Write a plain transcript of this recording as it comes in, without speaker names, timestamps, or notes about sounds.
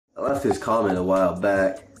left this comment a while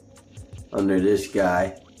back under this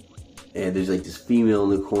guy, and there's like this female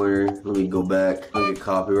in the corner. Let me go back. I don't get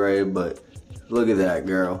copyrighted, but look at that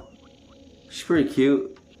girl. She's pretty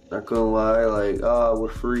cute. Not gonna lie, like, oh, we're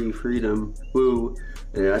free, freedom, woo.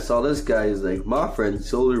 And then I saw this guy, he's like, my friend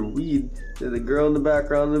sold her weed to the girl in the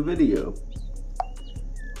background of the video.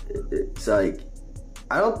 It's like,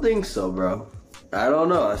 I don't think so, bro. I don't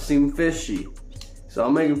know, I seem fishy. So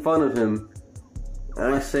I'm making fun of him.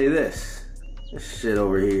 And I say this shit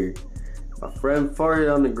over here. My friend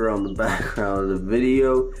farted on the girl in the background of the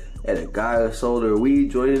video, and a guy who sold her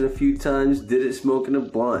weed joined in a few times, did it smoking a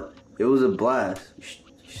blunt. It was a blast.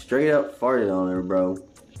 Straight up farted on her, bro.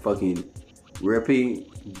 Fucking rippy,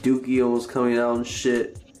 dookie almost coming out and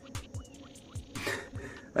shit.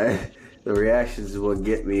 The reactions is what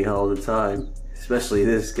get me all the time. Especially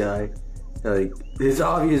this guy. Like, it's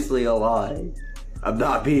obviously a lie. I'm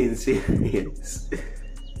not being serious.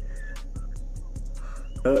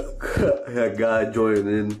 That guy joined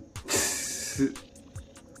in.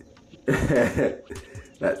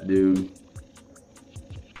 That dude.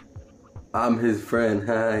 I'm his friend.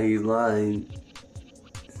 He's lying.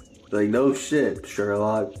 Like, no shit,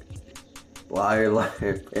 Sherlock. Liar,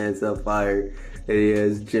 liar, pants up fire. And he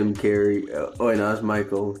has Jim Carrey. Oh, wait, no, that's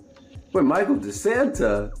Michael. Wait, Michael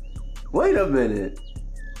DeSanta? Wait a minute.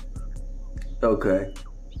 Okay.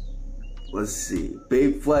 Let's see.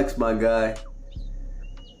 Big flex, my guy.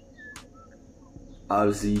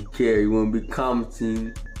 Obviously, you care. You wouldn't be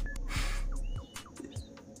commenting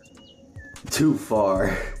too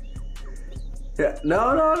far. Yeah,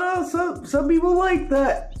 no. Some people like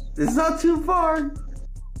that. It's not too far.